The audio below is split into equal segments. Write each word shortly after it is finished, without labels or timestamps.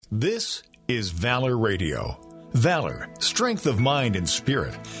This is Valor Radio. Valor, strength of mind and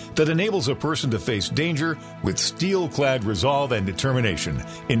spirit that enables a person to face danger with steel-clad resolve and determination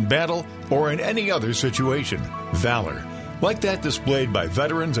in battle or in any other situation. Valor, like that displayed by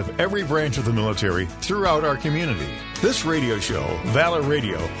veterans of every branch of the military throughout our community. This radio show, Valor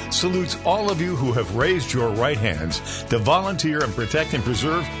Radio, salutes all of you who have raised your right hands to volunteer and protect and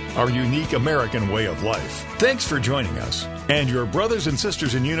preserve our unique American way of life. Thanks for joining us and your brothers and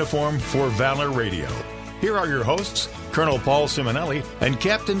sisters in uniform for Valor Radio. Here are your hosts, Colonel Paul Simonelli and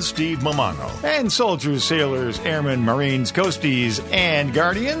Captain Steve Mamango. And soldiers, sailors, airmen, Marines, Coasties, and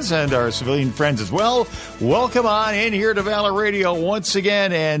Guardians, and our civilian friends as well. Welcome on in here to Valor Radio once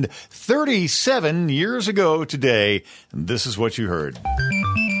again. And 37 years ago today, this is what you heard.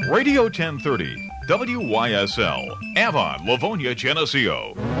 Radio 1030, WYSL, Avon, Livonia,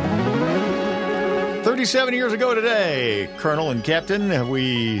 Geneseo. 37 years ago today, Colonel and Captain,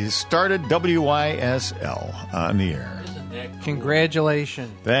 we started WYSL on the air.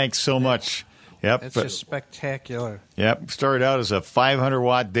 Congratulations. Thanks so much. Yep. That's just spectacular. Yep. Started out as a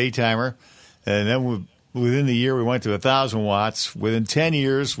 500-watt daytimer, and then within the year we went to 1,000 watts. Within 10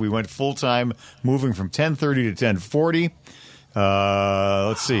 years, we went full-time, moving from 1030 to 1040.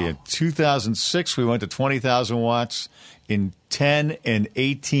 Let's see. In 2006, we went to 20,000 watts. In 10 and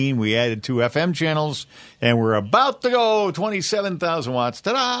 18, we added 2 FM channels, and we're about to go 27,000 watts.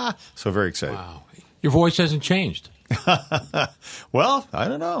 Ta-da! So very excited. Wow. Your voice hasn't changed. Well, I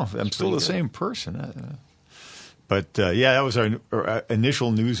don't know. I'm still the same person. But, yeah, that was our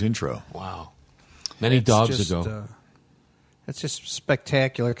initial news intro. Wow. Many dogs ago. That's just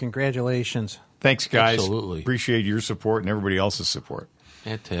spectacular. Congratulations. Thanks, guys. Absolutely. Appreciate your support and everybody else's support.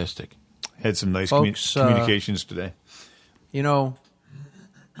 Fantastic. Had some nice Folks, communications today. You know,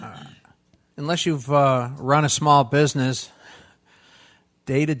 unless you've run a small business,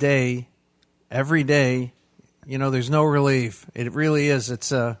 day to day, every day, you know, there's no relief. It really is.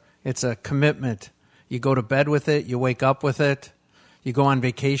 It's a commitment. You go to bed with it. You wake up with it. You go on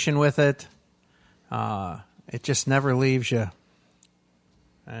vacation with it. It just never leaves you.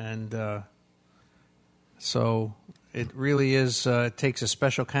 And so it really is. It takes a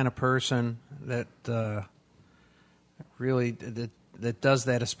special kind of person that really that does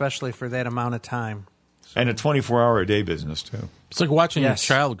that, especially for that amount of time. So, and a 24-hour-a-day business, too. It's like watching your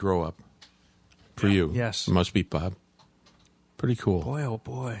child grow up for you. Yes. It must be, Bob. Pretty cool. Boy, oh,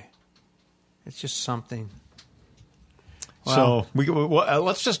 boy. It's just something. Well, so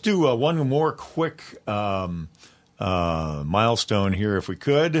let's just do one more quick milestone here, if we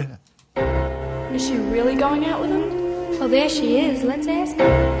could. Is she really going out with him? Well, there she is. Let's ask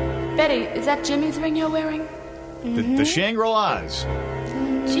her. Betty, is that Jimmy's ring you're wearing? The Shangri-Las.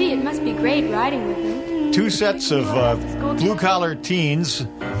 Gee, it must be great riding with him. 2 sets of blue-collar teens,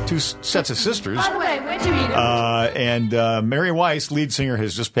 2 sets of sisters. By the way, where'd you meet him? And Mary Weiss, lead singer,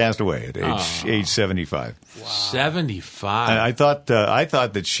 has just passed away at age 75. Wow. 75. And I thought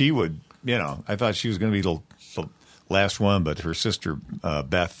that she would, you know, I thought she was going to be the last one, but her sister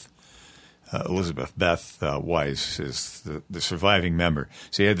Elizabeth Beth Weiss is the surviving member.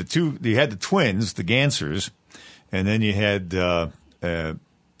 So you had the twins, the Gansers, and then you had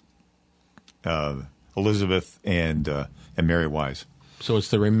Elizabeth and Mary Weiss. So it's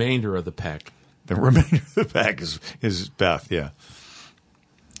the remainder of the pack. The remainder of the pack is Beth, yeah.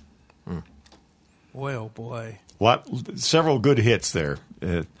 Boy, oh boy. Several good hits there.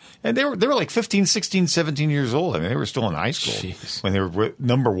 And they were like 15, 16, 17 years old. I mean, they were still in high school when they were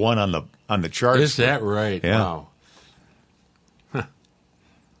number 1 on the charts. Is that right? Yeah. Wow. Huh.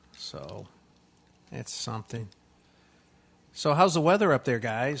 So, it's something. So, how's the weather up there,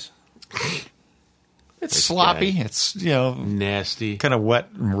 guys? It's sloppy. Bad. It's, you know, nasty, kind of wet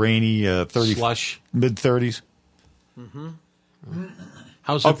and rainy. 30 slush, mid 30s. Mm-hmm.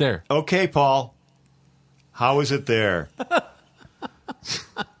 How's it there? Okay, Paul. How is it there?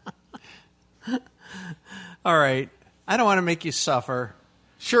 All right. I don't want to make you suffer.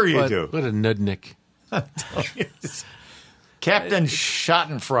 Sure you do. What a nudnik. Captain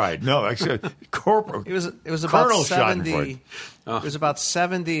Schadenfreude. No, actually, Corporal. It was about Colonel 70. It was about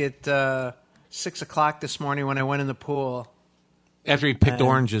 70 at 6 o'clock this morning when I went in the pool. After he picked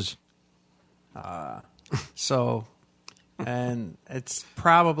oranges. So, and it's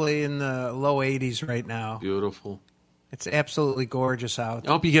probably in the low 80s right now. Beautiful. It's absolutely gorgeous out.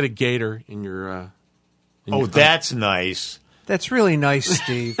 I hope you get a gator in your... that's nice. That's really nice,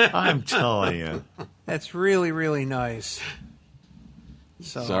 Steve. I'm telling you. That's really, really nice.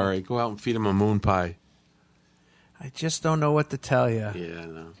 So, sorry, go out and feed him a moon pie. I just don't know what to tell you. Yeah, I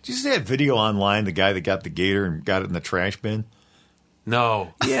know. Did you see that video online, the guy that got the gator and got it in the trash bin?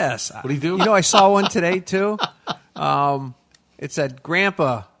 No. Yes. What do you do? You know, I saw one today, too. It said,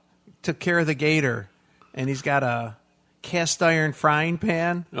 Grandpa took care of the gator, and he's got a cast iron frying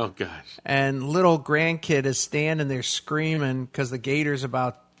pan. Oh, gosh. And little grandkid is standing there screaming because the gator's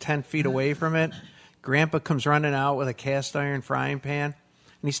about 10 feet away from it. Grandpa comes running out with a cast iron frying pan,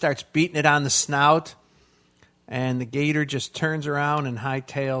 and he starts beating it on the snout, and the gator just turns around and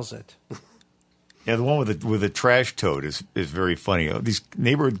hightails it. Yeah, the one with the trash toad is very funny. These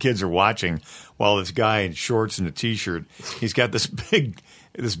neighborhood kids are watching while this guy in shorts and a T-shirt, he's got this big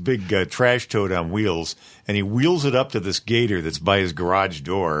trash toad on wheels, and he wheels it up to this gator that's by his garage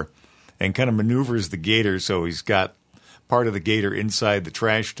door and kind of maneuvers the gator so he's got part of the gator inside the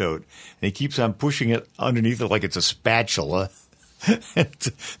trash toad, and he keeps on pushing it underneath it like it's a spatula. Then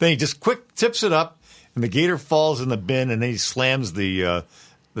he just quick tips it up, and the gator falls in the bin, and then he slams the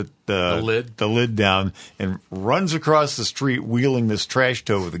lid down and runs across the street wheeling this trash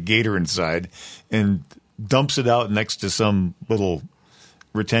toad with a gator inside and dumps it out next to some little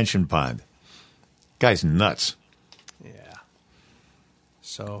retention pond. Guy's nuts. Yeah.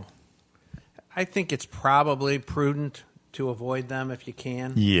 So I think it's probably prudent to avoid them if you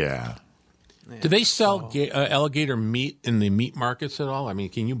can. Yeah. Do they sell alligator meat in the meat markets at all? I mean,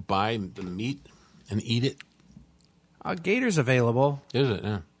 can you buy the meat and eat it? Gator's available. Is it?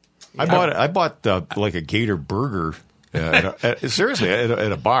 Yeah. I bought like a gator burger. Seriously,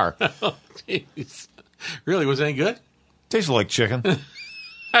 at a bar. Oh, jeez. Really? Was it any good? Tasted like chicken.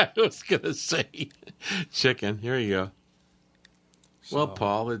 I was going to say chicken. Here you go. So, well,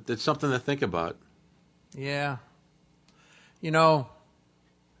 Paul, it's something to think about. Yeah. You know,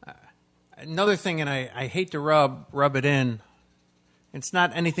 another thing, and I hate to rub it in, it's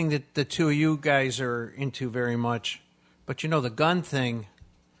not anything that the two of you guys are into very much, but you know, the gun thing,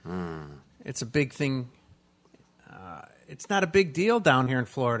 it's a big thing. It's not a big deal down here in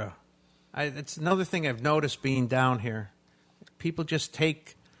Florida. It's another thing I've noticed being down here. People just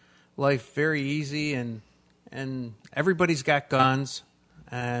take life very easy, and everybody's got guns,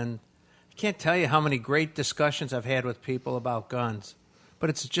 and I can't tell you how many great discussions I've had with people about guns, but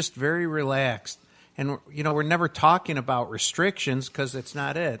it's just very relaxed. And, you know, we're never talking about restrictions because it's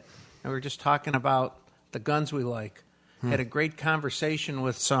not it. And we're just talking about the guns we like. Had a great conversation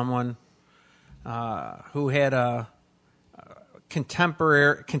with someone who had a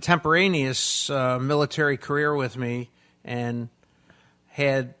contemporaneous military career with me and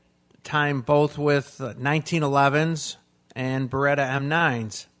had time both with 1911s and Beretta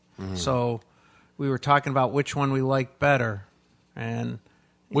M9s. So we were talking about which one we liked better. And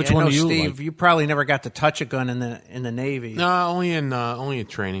which one do you Steve, like? you probably never got to touch a gun in the Navy. No, only in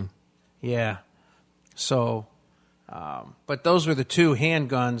training. Yeah. So, but those were the two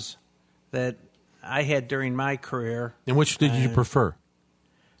handguns that I had during my career. And which did you prefer?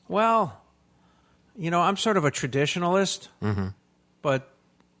 Well, you know, I'm sort of a traditionalist, but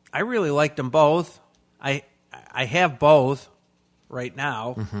I really liked them both. I have both right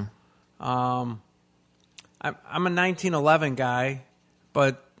now. I'm a 1911 guy,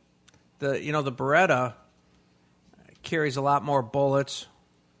 but the Beretta carries a lot more bullets,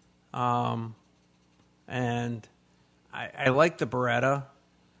 and I like the Beretta.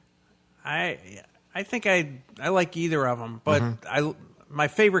 I think I like either of them, but my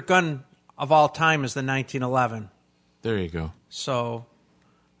favorite gun of all time is the 1911. There you go. So,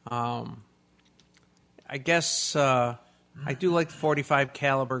 I guess I do like 45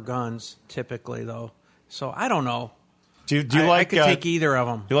 caliber guns typically, though. So I don't know. Do you like? I could take either of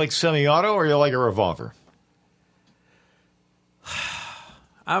them. You like semi-auto or you like a revolver?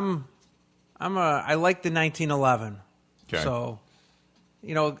 I like the 1911. Okay. So,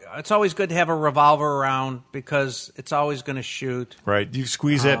 you know, it's always good to have a revolver around because it's always going to shoot. Right. You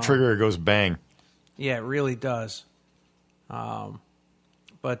squeeze that trigger, it goes bang. Yeah, it really does.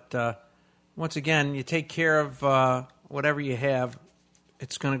 But once again, you take care of whatever you have,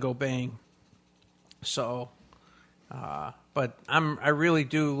 it's going to go bang. So, but I really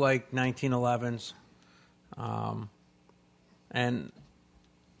do like 1911s,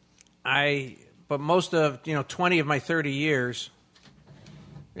 but most of 20 of my 30 years,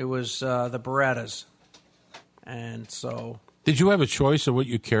 it was the Berettas, and so. Did you have a choice of what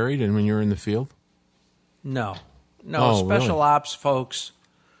you carried and when you were in the field? No, Oh, special really? ops folks,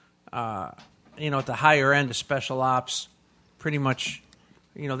 at the higher end of special ops, pretty much,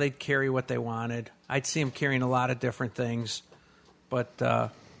 they'd carry what they wanted. I'd see them carrying a lot of different things,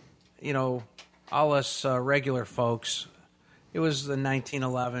 but, all us regular folks, it was the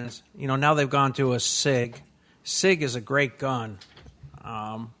 1911s. Now they've gone to a SIG. SIG is a great gun.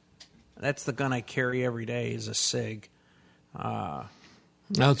 That's the gun I carry every day is a SIG. No,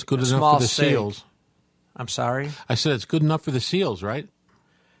 it's good enough small for the stake. SEALs. I'm sorry? I said it's good enough for the SEALs, right?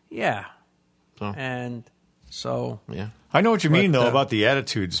 Yeah. So. And so... Yeah. I know what you mean, though, about the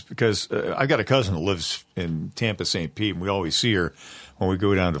attitudes, because I got a cousin who lives in Tampa, St. Pete, and we always see her when we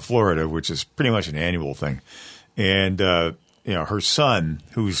go down to Florida, which is pretty much an annual thing. And, her son,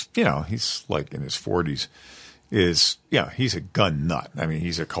 who's, he's like in his 40s, he's a gun nut. I mean,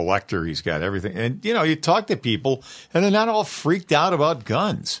 he's a collector. He's got everything. And, you talk to people, and they're not all freaked out about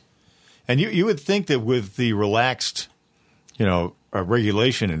guns. And you would think that with the relaxed,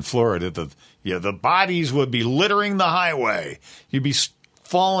 regulation in Florida, the bodies would be littering the highway. You'd be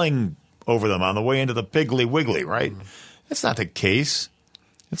falling over them on the way into the Piggly Wiggly, right? That's not the case.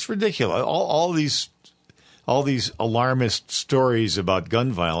 It's ridiculous. All these alarmist stories about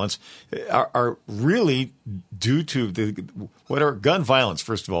gun violence are really due to gun violence.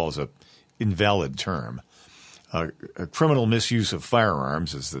 First of all, is a invalid term. A criminal misuse of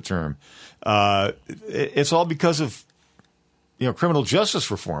firearms is the term. It's all because of criminal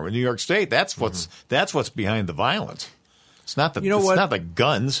justice reform in New York State. That's what's behind the violence. It's not the not the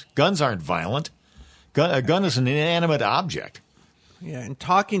guns. Guns aren't violent. A gun is an inanimate object. Yeah, and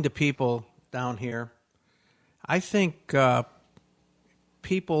talking to people down here, I think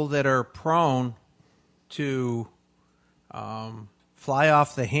people that are prone to fly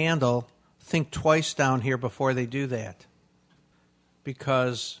off the handle think twice down here before they do that,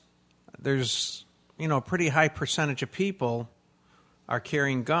 because there's a pretty high percentage of people are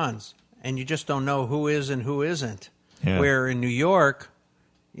carrying guns, and you just don't know who is and who isn't. Yeah. Where in New York,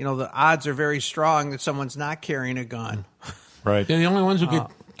 the odds are very strong that someone's not carrying a gun. Right. Yeah, the only ones who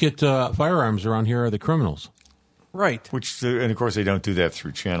get firearms around here are the criminals. Right. And of course, they don't do that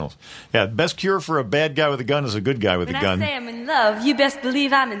through channels. Yeah, the best cure for a bad guy with a gun is a good guy with a gun. When I say I'm in love, you best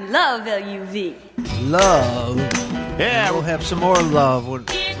believe I'm in love, L-U-V. Love. Yeah. We'll have some more love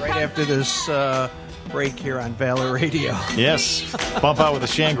right after this break here on Valor Radio. Yes. Bump out with the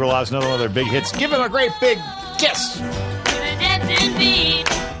Shangri-Las, another one of their big hits. Give him a great big kiss.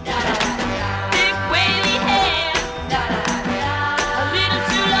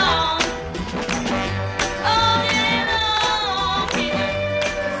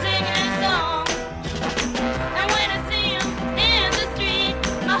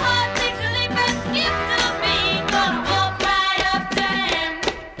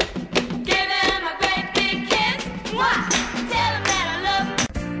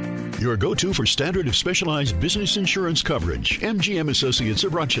 Your go-to for standard specialized business insurance coverage. MGM Associates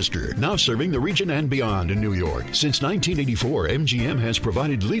of Rochester, now serving the region and beyond in New York. Since 1984, MGM has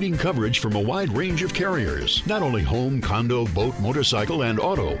provided leading coverage from a wide range of carriers. Not only home, condo, boat, motorcycle, and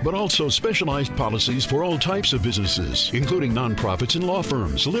auto, but also specialized policies for all types of businesses, including nonprofits and law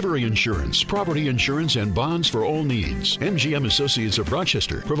firms, livery insurance, property insurance, and bonds for all needs. MGM Associates of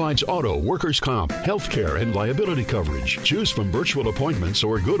Rochester provides auto, workers' comp, healthcare, and liability coverage. Choose from virtual appointments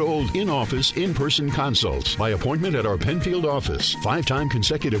or good old in-office, in-person consults by appointment at our Penfield office. 5-time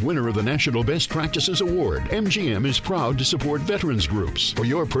consecutive winner of the National Best Practices Award, MGM is proud to support veterans groups. For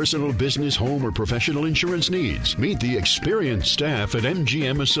your personal, business, home, or professional insurance needs, meet the experienced staff at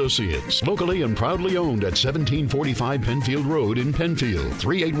MGM Associates. Locally and proudly owned at 1745 Penfield Road in Penfield,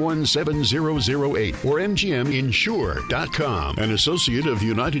 381-7008, or MGMinsure.com. An associate of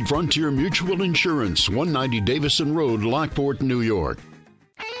United Frontier Mutual Insurance, 190 Davison Road, Lockport, New York.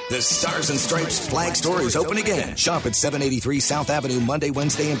 The Stars and Stripes flag store is open again. Shop at 783 South Avenue Monday,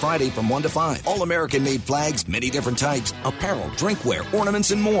 Wednesday, and Friday from 1 to 5. All American-made flags, many different types, apparel, drinkware,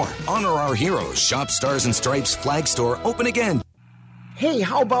 ornaments, and more. Honor our heroes. Shop Stars and Stripes flag store open again. Hey,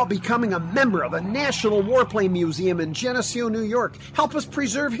 how about becoming a member of the National Warplane Museum in Geneseo, New York? Help us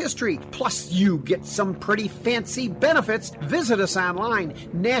preserve history. Plus, you get some pretty fancy benefits. Visit us online,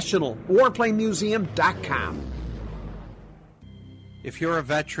 nationalwarplanemuseum.com. If you're a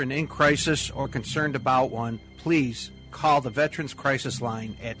veteran in crisis or concerned about one, please call the Veterans Crisis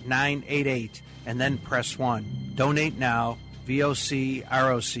Line at 988 and then press 1. Donate now, vocroc.org.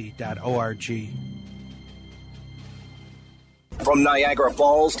 From Niagara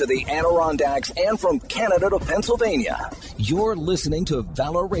Falls to the Adirondacks and from Canada to Pennsylvania, you're listening to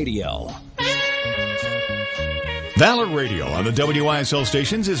Valor Radio. Valor Radio on the WISL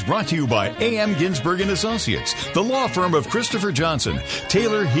stations is brought to you by A.M. Ginsberg & Associates, the law firm of Christopher Johnson,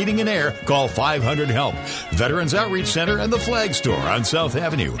 Taylor Heating and Air. Call 500-HELP, Veterans Outreach Center and the Flag Store on South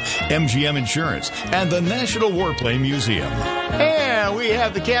Avenue, MGM Insurance, and the National Warplane Museum. And we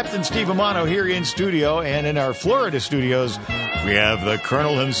have the Captain Steve Amano here in studio, and in our Florida studios, we have the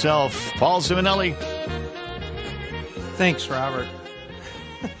Colonel himself, Paul Simonelli. Thanks, Robert.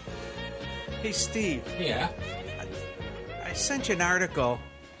 Hey, Steve. Yeah. I sent you an article.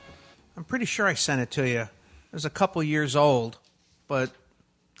 I'm pretty sure I sent it to you. It was a couple years old, but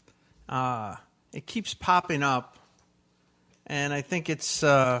it keeps popping up, and I think it's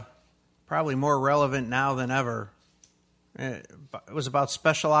probably more relevant now than ever. It was about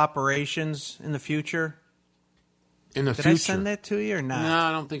special operations in the future. In the Did future? I send that to you or not? No,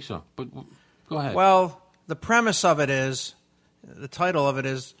 I don't think so. But go ahead. Well, the premise of it is, the title of it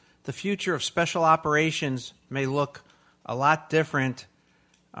is, The Future of Special Operations May Look a Lot Different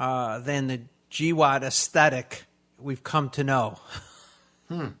than the GWAT aesthetic we've come to know.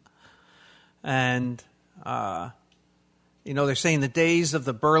 And, they're saying the days of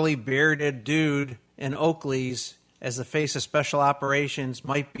the burly, bearded dude in Oakley's as the face of special operations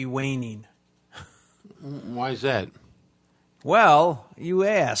might be waning. Why is that? Well, you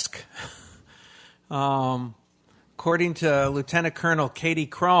ask. According to Lieutenant Colonel Katie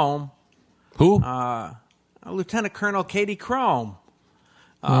Crome. Who? Lieutenant Colonel Katie Crome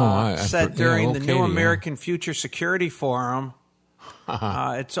said during the New American Future Security Forum,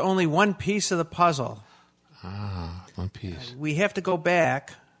 it's only one piece of the puzzle. One piece. We have to go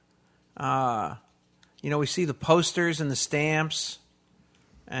back. We see the posters and the stamps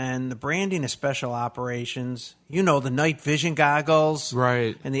and the branding of special operations. The night vision goggles.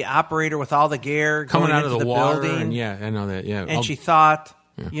 Right. And the operator with all the gear coming going out into of the building. water. And yeah, I know that. Yeah. And she thought,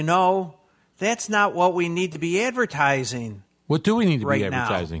 that's not what we need to be advertising. What do we need to right be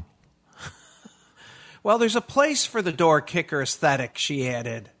advertising? Well, there's a place for the door kicker aesthetic, she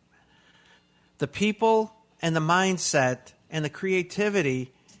added. The people and the mindset and the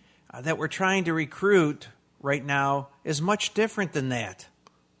creativity that we're trying to recruit right now is much different than that.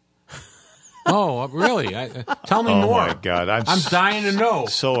 Oh, really? Tell me more. Oh, my God. I'm dying to know.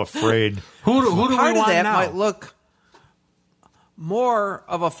 So afraid. Who do we Part want of that now? might look more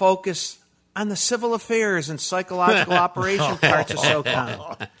of a focus on the civil affairs and psychological operation parts of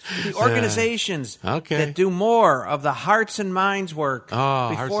SOCOM. The organizations that do more of the hearts and minds work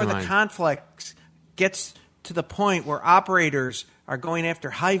before the conflict gets to the point where operators are going after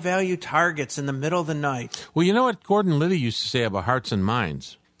high-value targets in the middle of the night. Well, you know what Gordon Liddy used to say about hearts and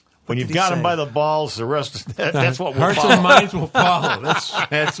minds? When you've got them by the balls, the rest, that's what will Hearts follow. and minds will follow.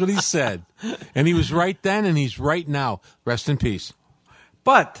 That's what he said. And he was right then, and he's right now. Rest in peace.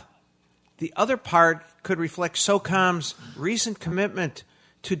 But the other part could reflect SOCOM's recent commitment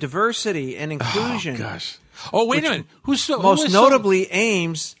to diversity and inclusion. Oh, gosh. Oh, wait a minute. Most notably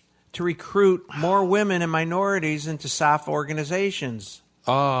aims to recruit more women and minorities into SOF organizations.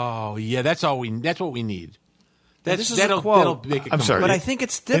 Oh, yeah, that's what we need. This is a quote. I'm sorry. But I think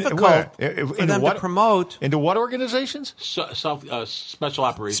it's difficult for them to promote. Into what organizations? Special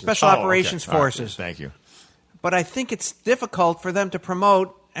operations. Special operations forces. Right. Thank you. But I think it's difficult for them to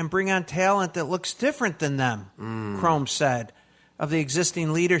promote and bring on talent that looks different than them, Crome said, of the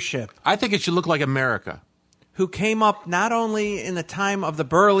existing leadership. I think it should look like America. Who came up not only in the time of the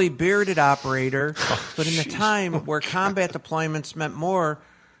burly, bearded operator, but in the time where combat deployments meant more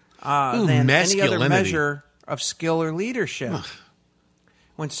than any other measure of skill or leadership.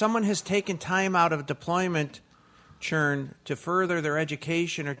 When someone has taken time out of deployment churn to further their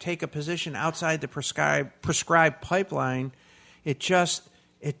education or take a position outside the prescribed pipeline, it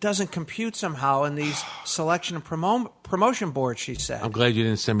doesn't compute somehow in these selection and promotion boards, she said. I'm glad you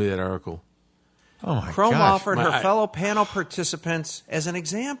didn't send me that article. Oh, my Crome gosh. offered her fellow panel participants as an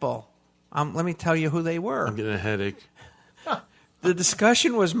example. Let me tell you who they were. I'm getting a headache. The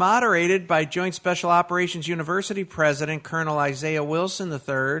discussion was moderated by Joint Special Operations University President Colonel Isaiah Wilson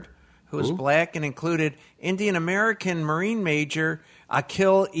III, who is black and included Indian-American Marine Major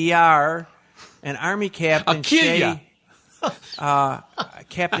Akil Iyar and Army Captain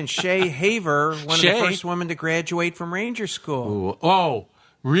Captain Shay Haver, one of the first women to graduate from Ranger School. Ooh. Oh,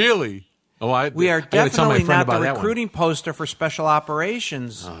 really? We are definitely not the recruiting poster for special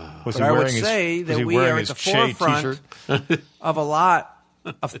operations. But I would say that we are at the forefront of a lot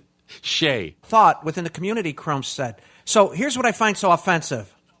of thought within the community, Crome said. So here's what I find so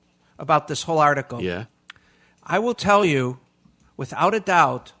offensive about this whole article. Yeah. I will tell you, without a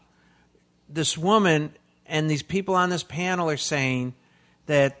doubt, this woman and these people on this panel are saying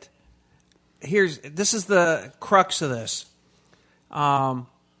that this is the crux of this.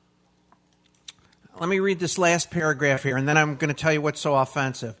 Let me read this last paragraph here, and then I'm going to tell you what's so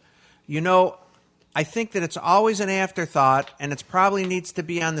offensive. I think that it's always an afterthought, and it probably needs to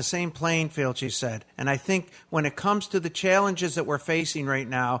be on the same playing field, she said. And I think when it comes to the challenges that we're facing right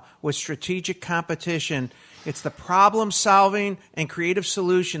now with strategic competition, it's the problem-solving and creative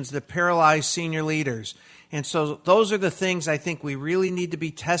solutions that paralyze senior leaders. And so those are the things I think we really need to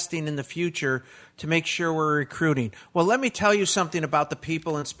be testing in the future to make sure we're recruiting. Well, let me tell you something about the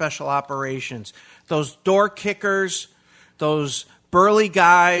people in special operations. Those door kickers, those burly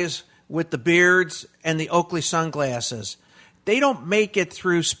guys with the beards and the Oakley sunglasses, they don't make it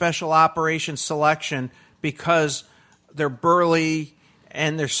through special operations selection because they're burly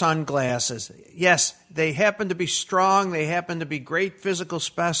and their sunglasses. Yes, they happen to be strong, they happen to be great physical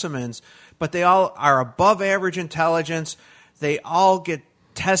specimens, but they all are above average intelligence. They all get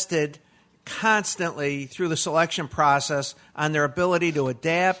tested constantly through the selection process on their ability to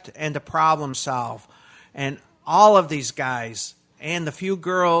adapt and to problem solve. And all of these guys and the few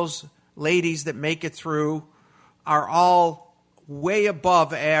girls, ladies that make it through are all way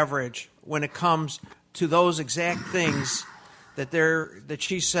above average when it comes to those exact things that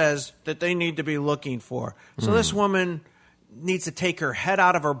she says that they need to be looking for. So this woman needs to take her head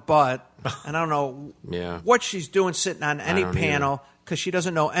out of her butt, and I don't know what she's doing sitting on any panel because she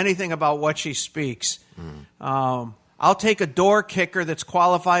doesn't know anything about what she speaks. I'll take a door kicker that's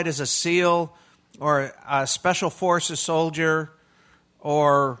qualified as a SEAL or a Special Forces soldier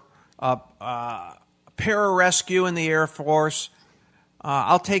or a pararescue in the Air Force.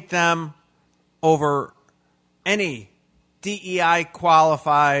 I'll take them over any DEI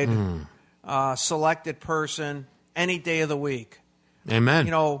qualified selected person any day of the week. Amen.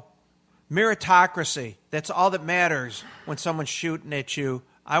 You know, meritocracy, that's all that matters when someone's shooting at you.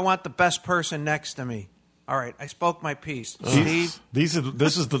 I want the best person next to me. All right, I spoke my piece. Steve? These are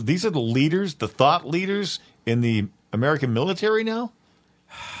the leaders, the thought leaders in the American military now?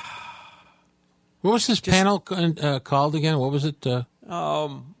 What was this panel called again? What was it?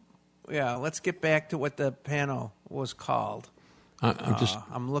 Yeah, let's get back to what the panel was called.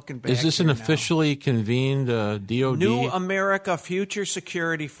 I'm looking back. Is this an officially convened DOD? New America Future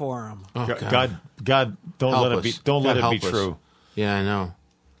Security Forum. Oh, God, don't let it be true. Yeah, I know.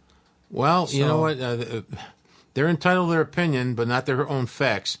 Well, you know what? They're entitled to their opinion, but not their own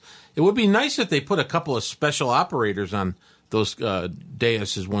facts. It would be nice if they put a couple of special operators on those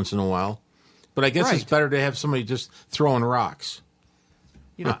daises once in a while. But I guess it's better to have somebody just throwing rocks.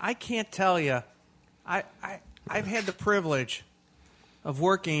 You know, I can't tell you. I've had the privilege of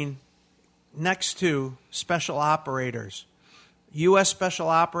working next to special operators, U.S. special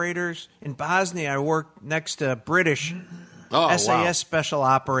operators. In Bosnia, I worked next to British SAS special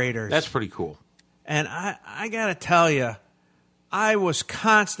operators. That's pretty cool. And I got to tell you, I was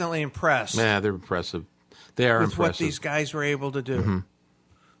constantly impressed. Yeah, they're impressive. They are with impressive. What these guys were able to do.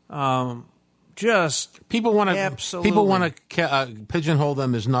 People want to pigeonhole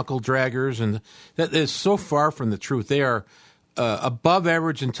them as knuckle draggers, and that is so far from the truth. They are above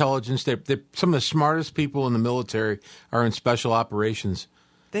average intelligence. They're some of the smartest people in the military are in special operations.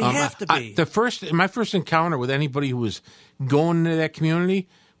 They have to be. My first encounter with anybody who was going into that community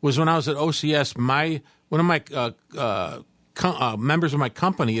was when I was at OCS. One of my members of my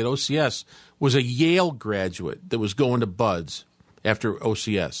company at OCS was a Yale graduate that was going to Buds after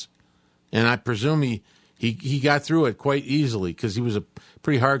OCS. And I presume he got through it quite easily because he was a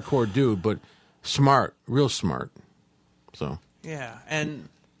pretty hardcore dude, but smart, real smart. So yeah, and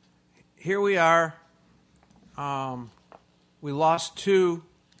here we are. We lost two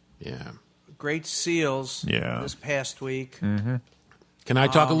great SEALs this past week. Mm-hmm. Can I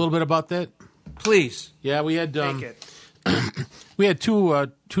talk a little bit about that? Please. Yeah, we had take it. We had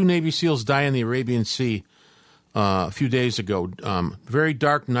two Navy SEALs die in the Arabian Sea a few days ago. Very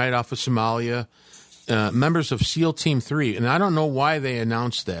dark night off of Somalia. Members of SEAL Team 3, and I don't know why they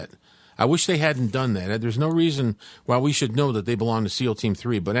announced that. I wish they hadn't done that. There's no reason why we should know that they belong to SEAL Team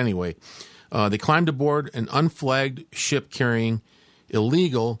 3. But anyway, they climbed aboard an unflagged ship carrying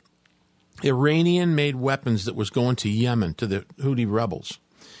illegal Iranian-made weapons that was going to Yemen, to the Houthi rebels.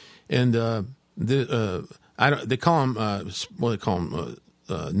 And they call them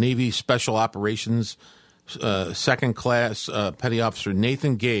Navy Special Operations Second Class Petty Officer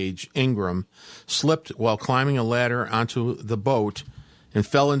Nathan Gage Ingram slipped while climbing a ladder onto the boat and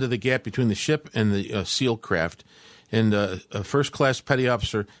fell into the gap between the ship and the SEAL craft. And First Class Petty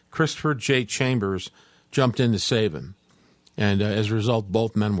Officer Christopher J. Chambers jumped in to save him. And as a result,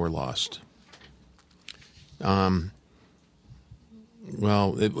 both men were lost. Well,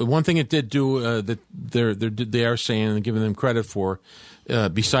 one thing it did do that they are saying and giving them credit for,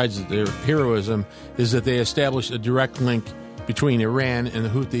 besides their heroism, is that they established a direct link between Iran and the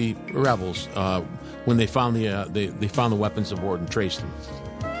Houthi rebels when they found the weapons aboard and traced them.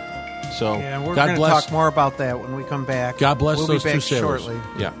 So, yeah, we're God going to bless. Talk more about that when we come back. God bless we'll those be back two sailors. Shortly.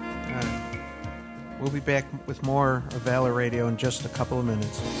 Yeah. We'll be back with more of Valor Radio in just a couple of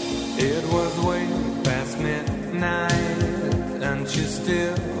minutes. It was way back past midnight and she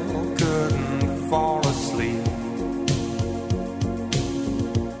still couldn't fall asleep.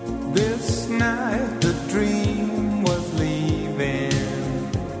 This night the dream was leaving.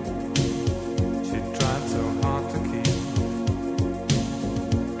 She tried so hard to keep.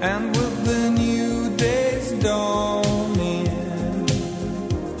 And with the new day's dawning,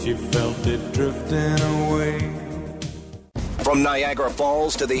 she felt it drifting away. From Niagara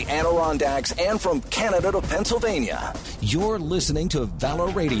Falls to the Adirondacks and from Canada to Pennsylvania, you're listening to Valor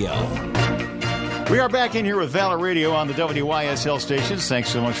Radio. We are back in here with Valor Radio on the WYSL stations. Thanks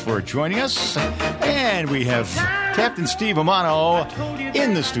so much for joining us. And we have Captain Steve Amano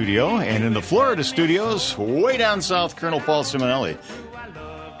in the studio, and in the Florida studios, way down south, Colonel Paul Simonelli.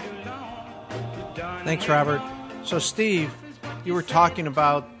 Thanks, Robert. So, Steve, you were talking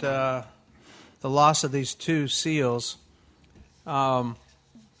about the loss of these two SEALs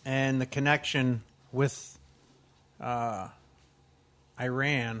and the connection with Iran.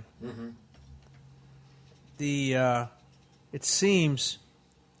 Mm-hmm. It seems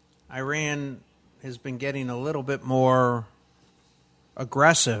Iran has been getting a little bit more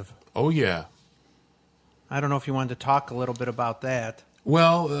aggressive. Oh, yeah. I don't know if you wanted to talk a little bit about that.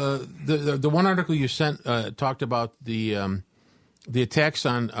 Well, the one article you sent talked about the attacks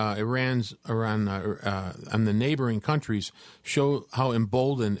on on the neighboring countries show how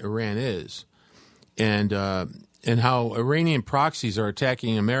emboldened Iran is, and how Iranian proxies are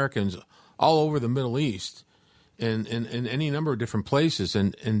attacking Americans all over the Middle East, and in any number of different places,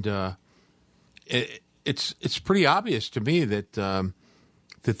 and it's pretty obvious to me that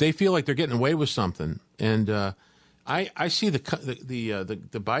that they feel like they're getting away with something, and I see the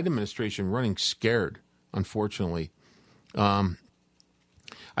Biden administration running scared, unfortunately.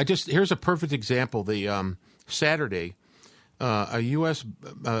 Here's a perfect example. The Saturday, a U.S.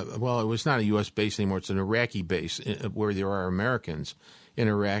 Well, it was not a U.S. base anymore. It's an Iraqi base where there are Americans in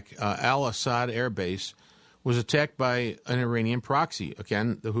Iraq. Al-Assad Air Base was attacked by an Iranian proxy,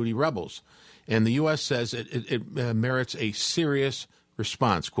 again, the Houthi rebels. And the U.S. says it merits a serious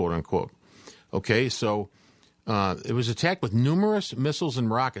response, quote unquote. Okay, so it was attacked with numerous missiles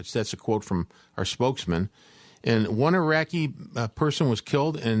and rockets. That's a quote from our spokesman. And one Iraqi person was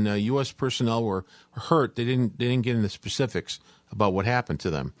killed, and U.S. personnel were hurt. They didn't get into specifics about what happened to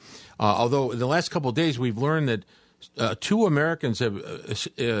them. Although in the last couple of days, we've learned that 2 Americans have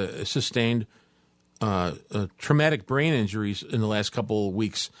sustained traumatic brain injuries in the last couple of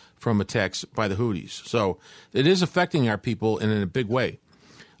weeks from attacks by the Houthis. So it is affecting our people in a big way.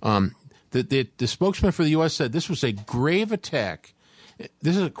 The spokesman for the U.S. said this was a grave attack.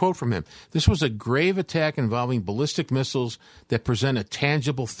 This is a quote from him. This was a grave attack involving ballistic missiles that present a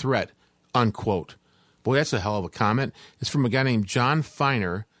tangible threat, unquote. Boy, that's a hell of a comment. It's from a guy named John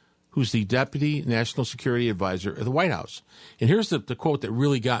Feiner, who's the Deputy National Security Advisor at the White House. And here's the quote that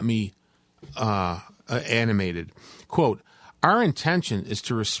really got me animated. Quote, "Our intention is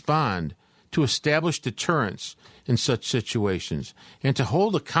to respond to establish deterrence in such situations and to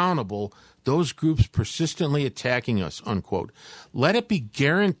hold accountable those groups persistently attacking us," unquote. "Let it be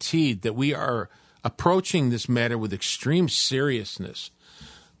guaranteed that we are approaching this matter with extreme seriousness."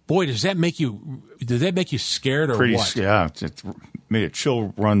 Boy, does that make you scared or Pretty, what? Yeah, it made a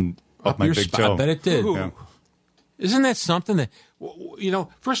chill run up my big toe. I bet it did. Yeah. Isn't that something that,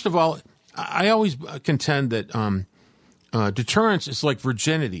 first of all, I always contend that deterrence is like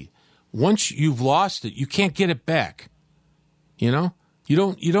virginity. Once you've lost it, you can't get it back. You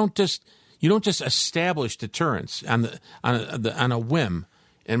don't just establish deterrence on a whim.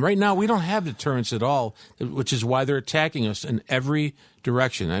 And right now we don't have deterrence at all, which is why they're attacking us in every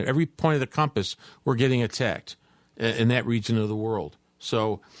direction. At every point of the compass, we're getting attacked in that region of the world.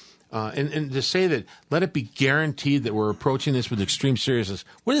 So, and to say that, let it be guaranteed that we're approaching this with extreme seriousness,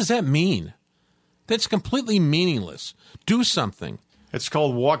 what does that mean? That's completely meaningless. Do something. It's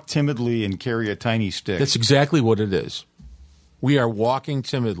called walk timidly and carry a tiny stick. That's exactly what it is. We are walking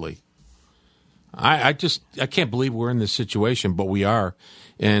timidly. I can't believe we're in this situation, but we are.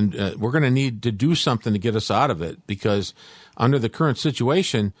 And we're going to need to do something to get us out of it, because under the current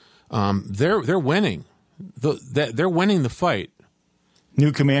situation, they're winning. They're winning the fight.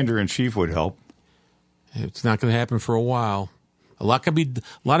 New commander-in-chief would help. It's not going to happen for a while. A lot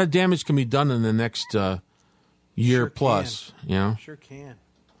of damage can be done in the next year plus. Sure can.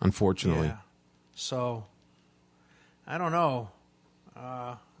 Unfortunately. Yeah. So, I don't know.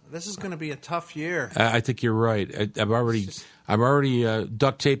 This is going to be a tough year. I think you're right. I'm already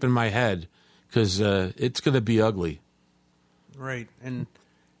duct taping my head because it's going to be ugly. Right. And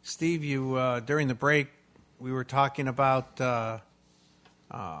Steve, you during the break we were talking about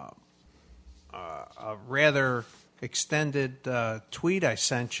a rather extended tweet I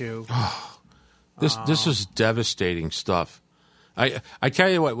sent you. This is devastating stuff. I tell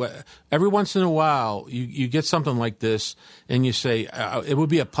you what, every once in a while you get something like this and you say it would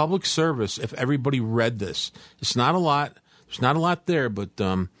be a public service if everybody read this. It's not a lot. There's not a lot there, but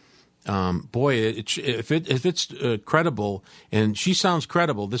boy, if it's credible, and she sounds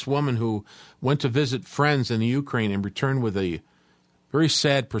credible, this woman who went to visit friends in the Ukraine and returned with a very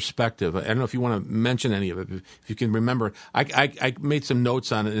sad perspective. I don't know if you want to mention any of it, if you can remember. I made some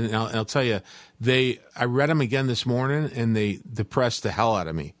notes on it, and I'll tell you, I read them again this morning, and they depressed the hell out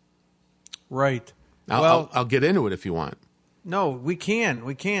of me. Right. I'll get into it if you want. No, we can.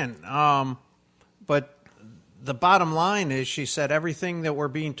 But the bottom line is, she said everything that we're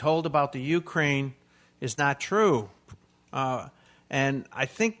being told about the Ukraine is not true. And I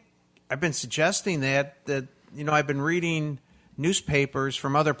think I've been suggesting that I've been reading newspapers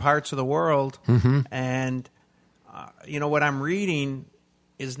from other parts of the world, and what I'm reading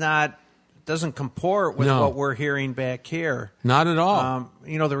doesn't comport with what we're hearing back here. Not at all.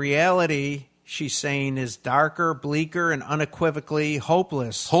 The reality, she's saying, is darker, bleaker, and unequivocally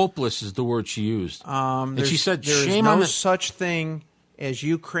hopeless. Hopeless is the word she used. And she said, "There is "Shame no on such thing as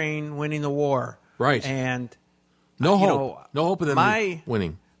Ukraine winning the war." Right. And no hope. No hope of them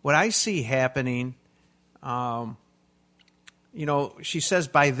winning. What I see happening. She says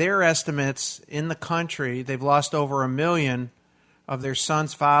by their estimates in the country, they've lost over 1 million of their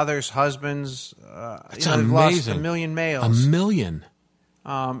sons, fathers, husbands. That's they've amazing. lost 1 million males. 1 million.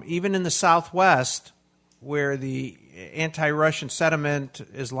 Even in the Southwest, where the anti-Russian sentiment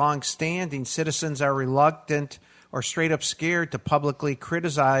is long-standing, citizens are reluctant or straight up scared to publicly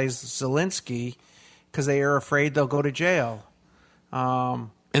criticize Zelensky because they are afraid they'll go to jail.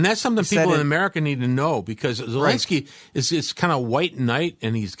 And that's something people in America need to know, because Zelensky is kind of white knight,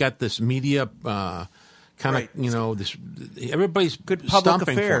 and he's got this media this everybody's good public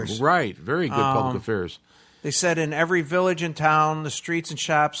stumping affairs. For him. Right, very good public affairs. They said in every village and town, the streets and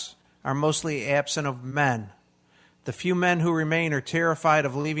shops are mostly absent of men. The few men who remain are terrified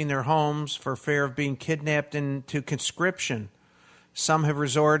of leaving their homes for fear of being kidnapped into conscription. Some have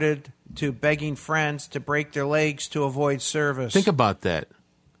resorted to begging friends to break their legs to avoid service. Think about that.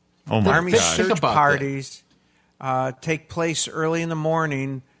 Oh my Army God. search parties take place early in the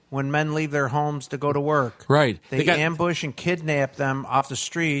morning when men leave their homes to go to work. Right. They ambush and kidnap them off the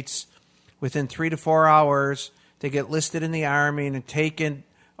streets. Within 3 to 4 hours, they get listed in the Army and taken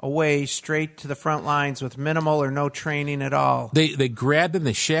away straight to the front lines with minimal or no training at all. They grab them,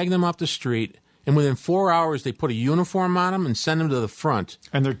 they shag them off the street, and within 4 hours, they put a uniform on them and send them to the front.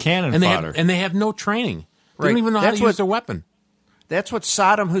 And they're cannon fodder. They have no training. They Right. don't even know how to use their weapon. That's what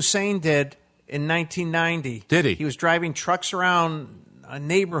Saddam Hussein did in 1990. Did he? He was driving trucks around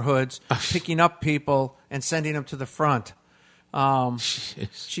neighborhoods, picking up people and sending them to the front.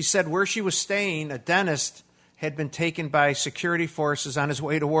 She said where she was staying, a dentist had been taken by security forces on his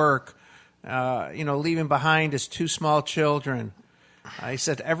way to work, leaving behind his 2 small children. He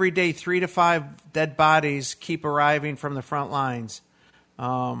said every day 3 to 5 dead bodies keep arriving from the front lines.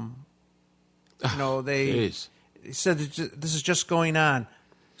 He said this is just going on.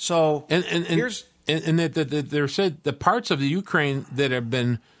 So here's they said the parts of the Ukraine that have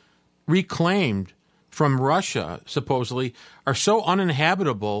been reclaimed from Russia supposedly are so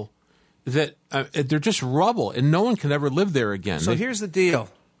uninhabitable that they're just rubble, and no one can ever live there again. So here's the deal.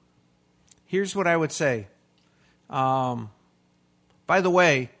 Here's what I would say. By the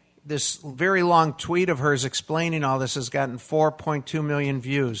way, this very long tweet of hers explaining all this has gotten 4.2 million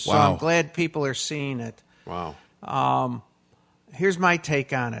views. Wow. So I'm glad people are seeing it. Wow. Here's my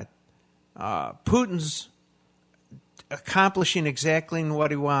take on it. Putin's accomplishing exactly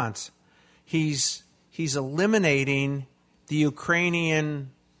what he wants. He's eliminating the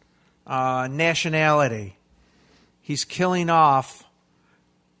Ukrainian nationality. He's killing off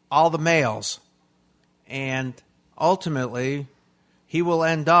all the males, and ultimately he will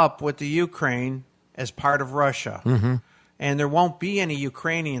end up with the Ukraine as part of Russia. Mm-hmm. And there won't be any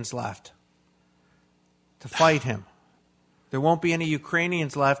Ukrainians left to fight him. There won't be any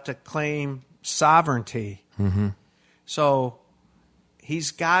Ukrainians left to claim sovereignty. Mm-hmm. So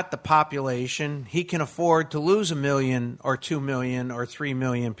he's got the population. He can afford to lose 1 million or 2 million or 3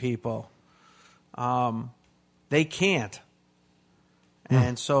 million people. They can't.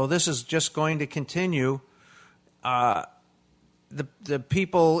 And so this is just going to continue. The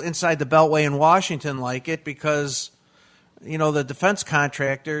people inside the Beltway in Washington like it because, the defense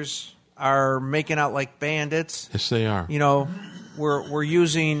contractors are making out like bandits. Yes, they are. We're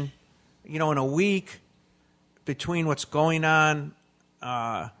using, in a week between what's going on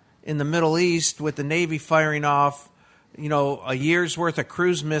in the Middle East with the Navy firing off, a year's worth of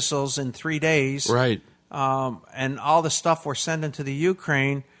cruise missiles in 3 days. Right. And all the stuff we're sending to the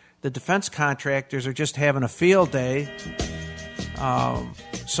Ukraine, the defense contractors are just having a field day.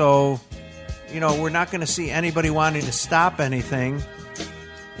 So, we're not going to see anybody wanting to stop anything.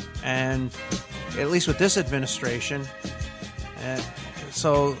 And at least with this administration.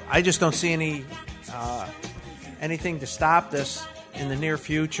 So I just don't see anything to stop this in the near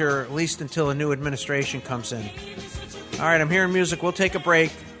future, at least until a new administration comes in. All right, I'm hearing music. We'll take a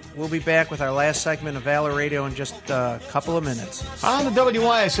break. We'll be back with our last segment of Valor Radio in just a couple of minutes. On the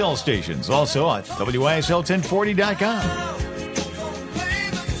WYSL stations, also on WYSL1040.com.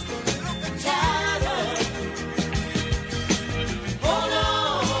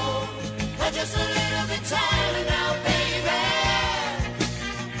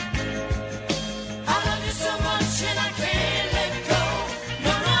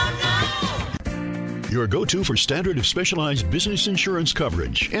 Your go-to for standard specialized business insurance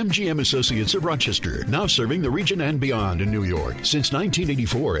coverage. MGM Associates of Rochester, now serving the region and beyond in New York. Since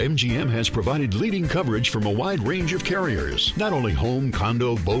 1984, MGM has provided leading coverage from a wide range of carriers. Not only home,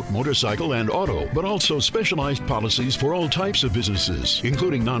 condo, boat, motorcycle, and auto, but also specialized policies for all types of businesses,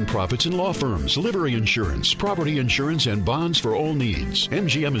 including nonprofits and law firms, livery insurance, property insurance, and bonds for all needs.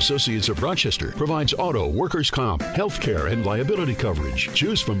 MGM Associates of Rochester provides auto, workers' comp, health care, and liability coverage.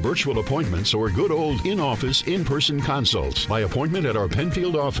 Choose from virtual appointments or good old in-office, in-person consults by appointment at our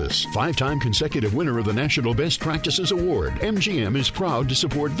Penfield office. 5-time consecutive winner of the National Best Practices Award, MGM is proud to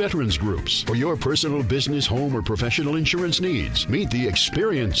support veterans groups. For your personal, business, home, or professional insurance needs, meet the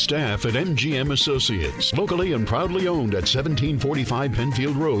experienced staff at MGM Associates. Locally and proudly owned at 1745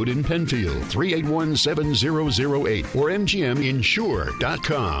 Penfield Road in Penfield, 381-7008 or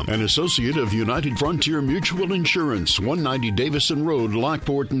MGMinsure.com. An associate of United Frontier Mutual Insurance, 190 Davison Road,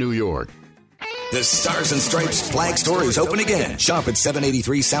 Lockport, New York. The Stars and Stripes flag store is open again. Shop at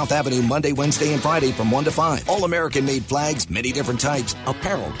 783 South Avenue Monday, Wednesday, and Friday from 1 to 5. All American-made flags, many different types,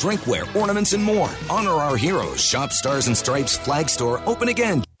 apparel, drinkware, ornaments, and more. Honor our heroes. Shop Stars and Stripes flag store open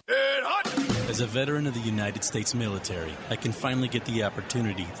again. As a veteran of the United States military, I can finally get the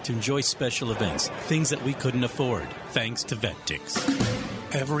opportunity to enjoy special events, things that we couldn't afford, thanks to VetTix.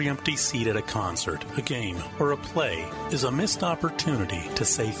 Every empty seat at a concert, a game, or a play is a missed opportunity to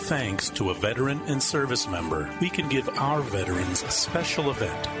say thanks to a veteran and service member. We can give our veterans a special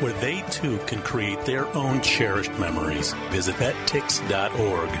event where they too can create their own cherished memories. Visit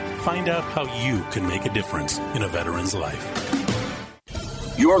vettix.org. Find out how you can make a difference in a veteran's life.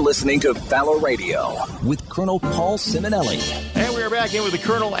 You're listening to Valor Radio with Colonel Paul Simonelli. And we're back in with the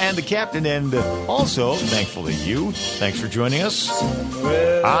Colonel and the Captain, and also, thankfully, you. Thanks for joining us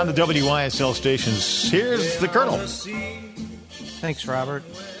on the WYSL stations. Here's the Colonel. Thanks, Robert.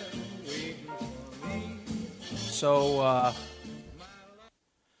 So, I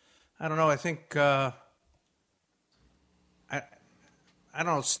don't know. I think, I don't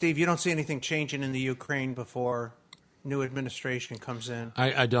know, Steve, you don't see anything changing in the Ukraine before new administration comes in?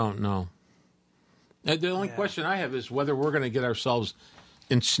 I don't know. The only question I have is whether we're going to get ourselves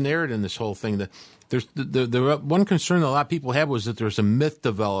ensnared in this whole thing. There's the one concern that a lot of people have was that there's a myth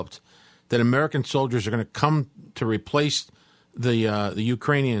developed that American soldiers are going to come to replace the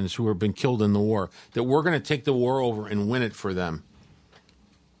Ukrainians who have been killed in the war, that we're going to take the war over and win it for them.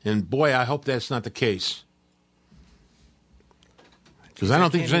 And boy, I hope that's not the case. Because I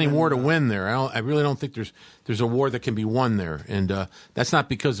don't think there's any war to win there. I really don't think there's a war that can be won there. And that's not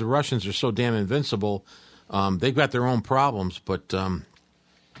because the Russians are so damn invincible. They've got their own problems, but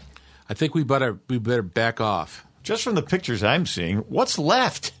I think we better back off. Just from the pictures I'm seeing, what's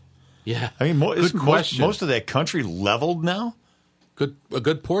left? Yeah, I mean, good question. Most of that country leveled now? A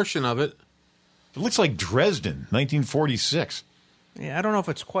good portion of it. It looks like Dresden, 1946. Yeah, I don't know if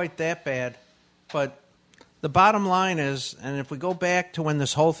it's quite that bad, but the bottom line is, and if we go back to when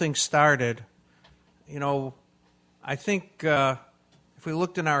this whole thing started, I think if we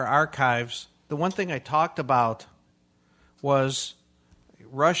looked in our archives, the one thing I talked about was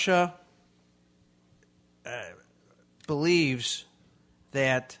Russia believes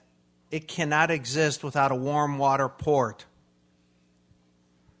that it cannot exist without a warm water port.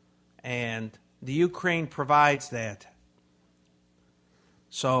 And the Ukraine provides that.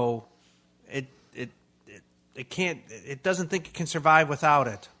 So it doesn't think it can survive without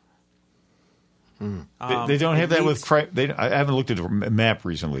it. They don't have that with Crimea. I haven't looked at a map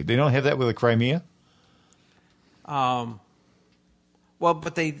recently. They don't have that with the Crimea? Well,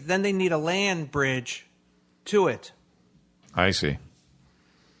 but they need a land bridge to it. I see.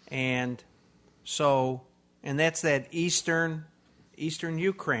 And so, and that's that eastern eastern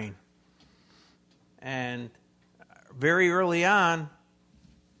Ukraine. And very early on,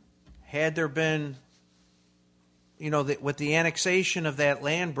 had there been, with the annexation of that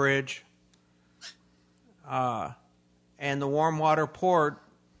land bridge and the warm water port,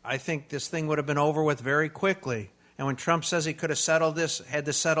 I think this thing would have been over with very quickly. And when Trump says he could have had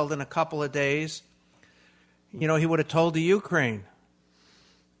this settled in a couple of days, he would have told the Ukraine,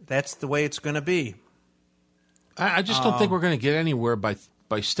 that's the way it's going to be. I just don't think we're going to get anywhere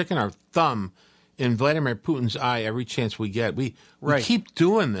by sticking our thumb in Vladimir Putin's eye every chance we get. We keep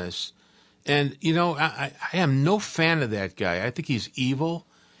doing this. And, I am no fan of that guy. I think he's evil.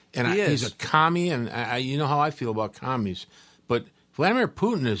 And he's a commie. And you know how I feel about commies. But Vladimir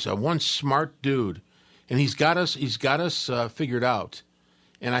Putin is one smart dude. And he's got us figured out.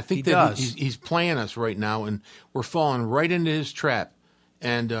 And I think he's playing us right now. And we're falling right into his trap.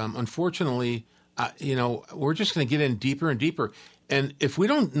 And unfortunately, we're just going to get in deeper and deeper. And if we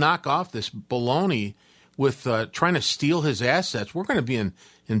don't knock off this baloney with trying to steal his assets, we're going to be in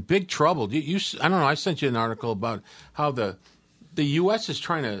big trouble. I don't know. I sent you an article about how the U.S. is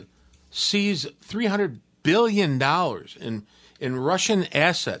trying to seize $300 billion in Russian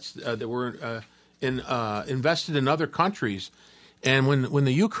assets that were invested in other countries. And when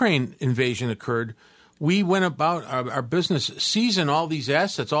the Ukraine invasion occurred, we went about our business seizing all these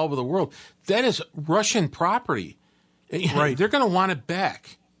assets all over the world. That is Russian property. Right. They're going to want it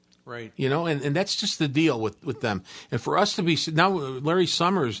back. Right. And that's just the deal with them. And for us to be – now Larry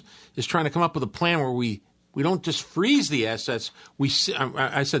Summers is trying to come up with a plan where we don't just freeze the assets.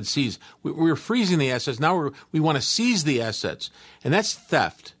 I said seize. We're freezing the assets. Now we want to seize the assets. And that's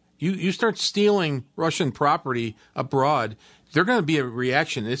theft. You start stealing Russian property abroad, there's going to be a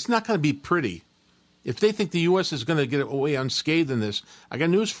reaction. It's not going to be pretty. If they think the U.S. is going to get away unscathed in this, I got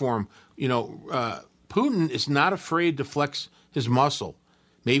news for them. Putin is not afraid to flex his muscle.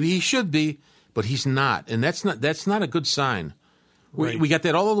 Maybe he should be, but he's not, and that's not a good sign. Right. We got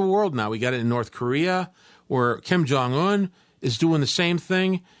that all over the world now. We got it in North Korea, where Kim Jong-un is doing the same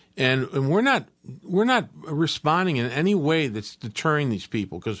thing, and we're not responding in any way that's deterring these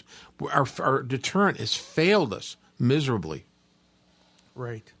people because our deterrent has failed us miserably.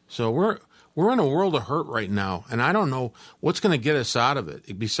 Right. So we're in a world of hurt right now, and I don't know what's going to get us out of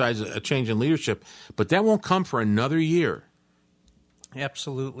it besides a change in leadership, but that won't come for another year.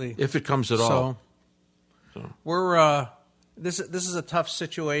 Absolutely. If it comes at all. So we're this is a tough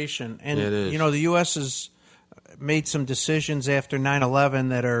situation, and it is. The U.S. has made some decisions after 9/11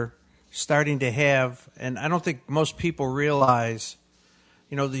 that are starting to have, and I don't think most people realize,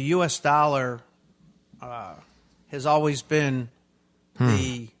 the U.S. dollar has always been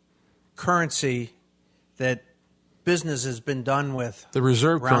the currency that business has been done with. The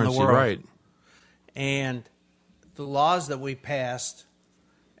reserve around currency, the world. right. And the laws that we passed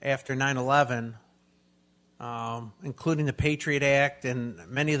after 9/11, including the Patriot Act and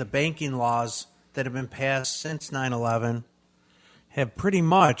many of the banking laws that have been passed since 9/11, have pretty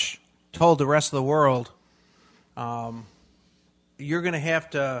much told the rest of the world, you're going to have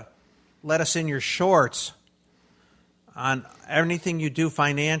to let us in your shorts on anything you do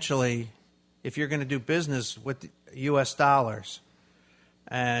financially if you're going to do business with U.S. dollars.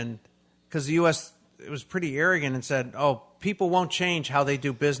 And because the U.S. it was pretty arrogant and said, people won't change how they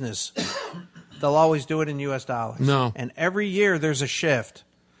do business. They'll always do it in U.S. dollars. No. And every year there's a shift,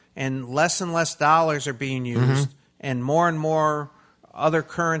 and less dollars are being used, and more other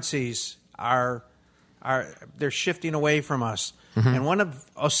currencies are they're shifting away from us. And one of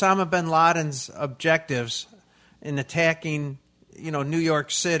Osama bin Laden's objectives in attacking, New York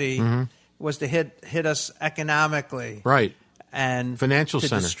City was to hit us economically. Right. And financial to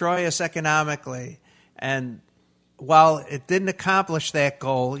center. Destroy us economically. And while it didn't accomplish that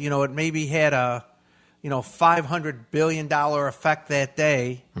goal, it maybe had a, $500 billion effect that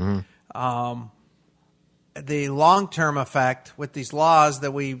day. The long-term effect with these laws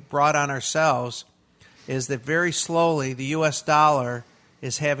that we brought on ourselves is that very slowly the U.S. dollar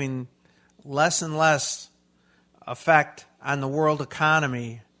is having less and less effect on the world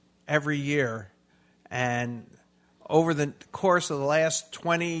economy every year. And over the course of the last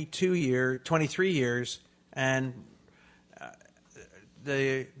 23 years, and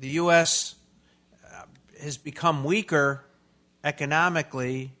the U.S. has become weaker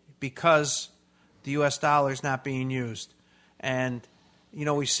economically because the U.S. dollar is not being used. And,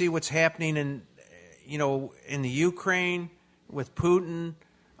 we see what's happening in the Ukraine with Putin,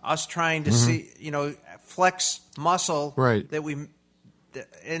 us trying to see, flex muscle right. that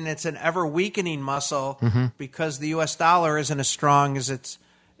and it's an ever weakening muscle because the U.S. dollar isn't as strong as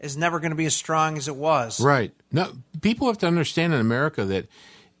is never going to be as strong as it was. Right. Now, people have to understand in America that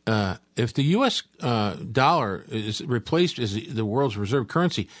if the U.S. dollar is replaced as the world's reserve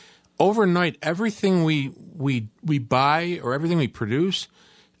currency, overnight everything we buy or everything we produce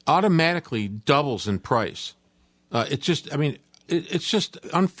automatically doubles in price. It's just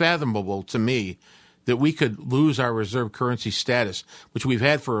unfathomable to me that we could lose our reserve currency status, which we've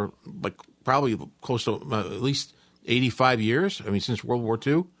had for probably close to at least 85 years. I mean, since World War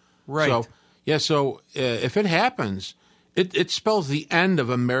II. Right. So if it happens, it spells the end of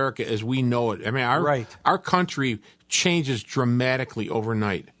America as we know it. I mean, our country changes dramatically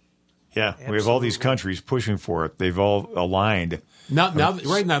overnight. Yeah, absolutely. We have all these countries pushing for it. They've all aligned.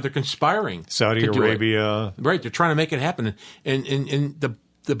 Right now they're conspiring. Saudi Arabia. Right, they're trying to make it happen. And the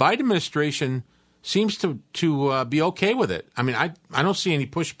Biden administration seems to be okay with it. I mean, I don't see any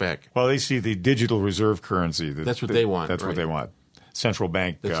pushback. Well, they see the digital reserve currency. That's what they want. That's what they want. Central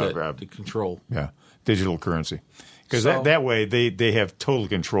bank the control. Yeah, digital currency. Because that way they have total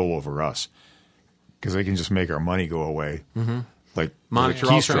control over us. Because they can just make our money go away. Mm-hmm. Like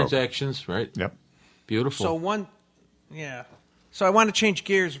monitor all transactions, right? Yep. Beautiful. So I want to change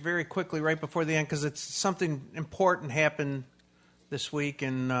gears very quickly right before the end because it's something important happened this week,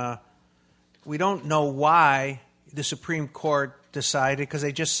 and we don't know why the Supreme Court decided because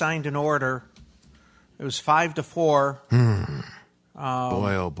they just signed an order. It was 5-4.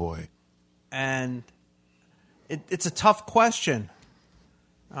 Boy, oh boy. And it's a tough question.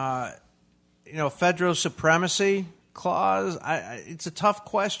 Federal supremacy clause, it's a tough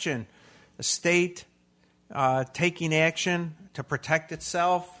question. A state taking action to protect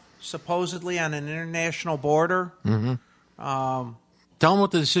itself, supposedly on an international border. Mm-hmm. Tell them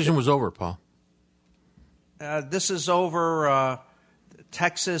what the decision was over, Paul. This is over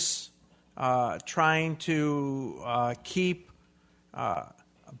Texas trying to keep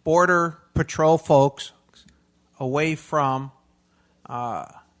border patrol folks away from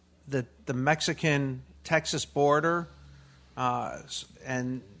the Mexican-Texas border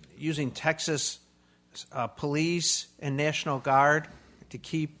and using Texas police and National Guard to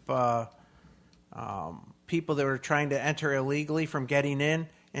keep people that were trying to enter illegally from getting in.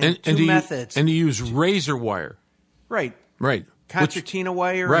 And two methods. And to use razor wire. Right. Right. Concertina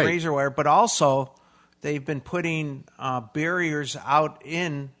wire and razor wire. But also, they've been putting barriers out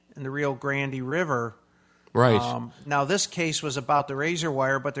in the Rio Grande River. Right. Now, this case was about the razor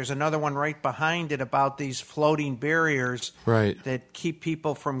wire, but there's another one right behind it about these floating barriers that keep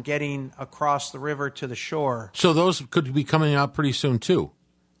people from getting across the river to the shore. So those could be coming out pretty soon, too?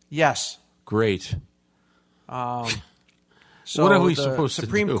 Yes. Great. So what are we supposed to do? The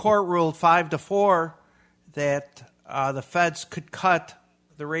Supreme Court ruled 5-4 that the feds could cut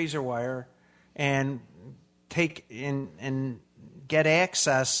the razor wire and take in and get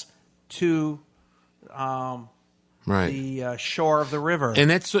access to the shore of the river. And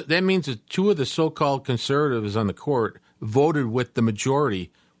that means that two of the so-called conservatives on the court voted with the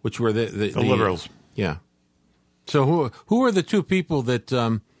majority, which were the liberals. Yeah. So who are the two people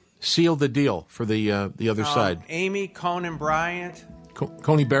that sealed the deal for the other side? Amy Coney Bryant.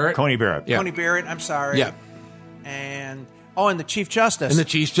 Coney Barrett? Coney Barrett. Yeah. Coney Barrett, I'm sorry. Yeah. And the Chief Justice. And the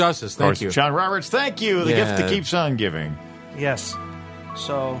Chief Justice, thank you. John Roberts, thank you. The gift that keeps on giving. Yes.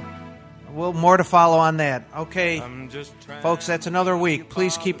 So, more to follow on that. Okay, folks, that's another week.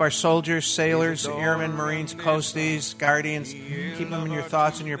 Please keep our soldiers, sailors, airmen, Marines, coasties, guardians, keep them in your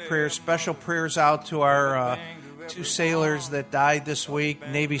thoughts and your prayers. Special prayers out to our 2 sailors that died this week,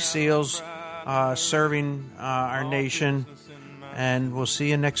 Navy SEALs serving our nation. And we'll see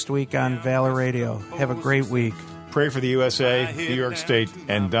you next week on Valor Radio. Have a great week. Pray for the USA, New York State,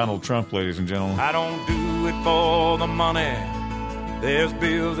 and Donald Trump, ladies and gentlemen. I don't do it for the money. There's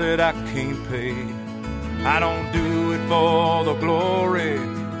bills that I can't pay. I don't do it for the glory.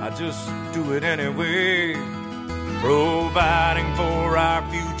 I just do it anyway. Providing for our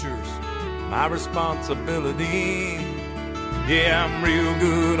futures, my responsibility. Yeah, I'm real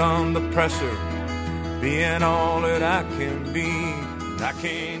good under pressure, being all that I can be. I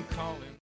can't call it.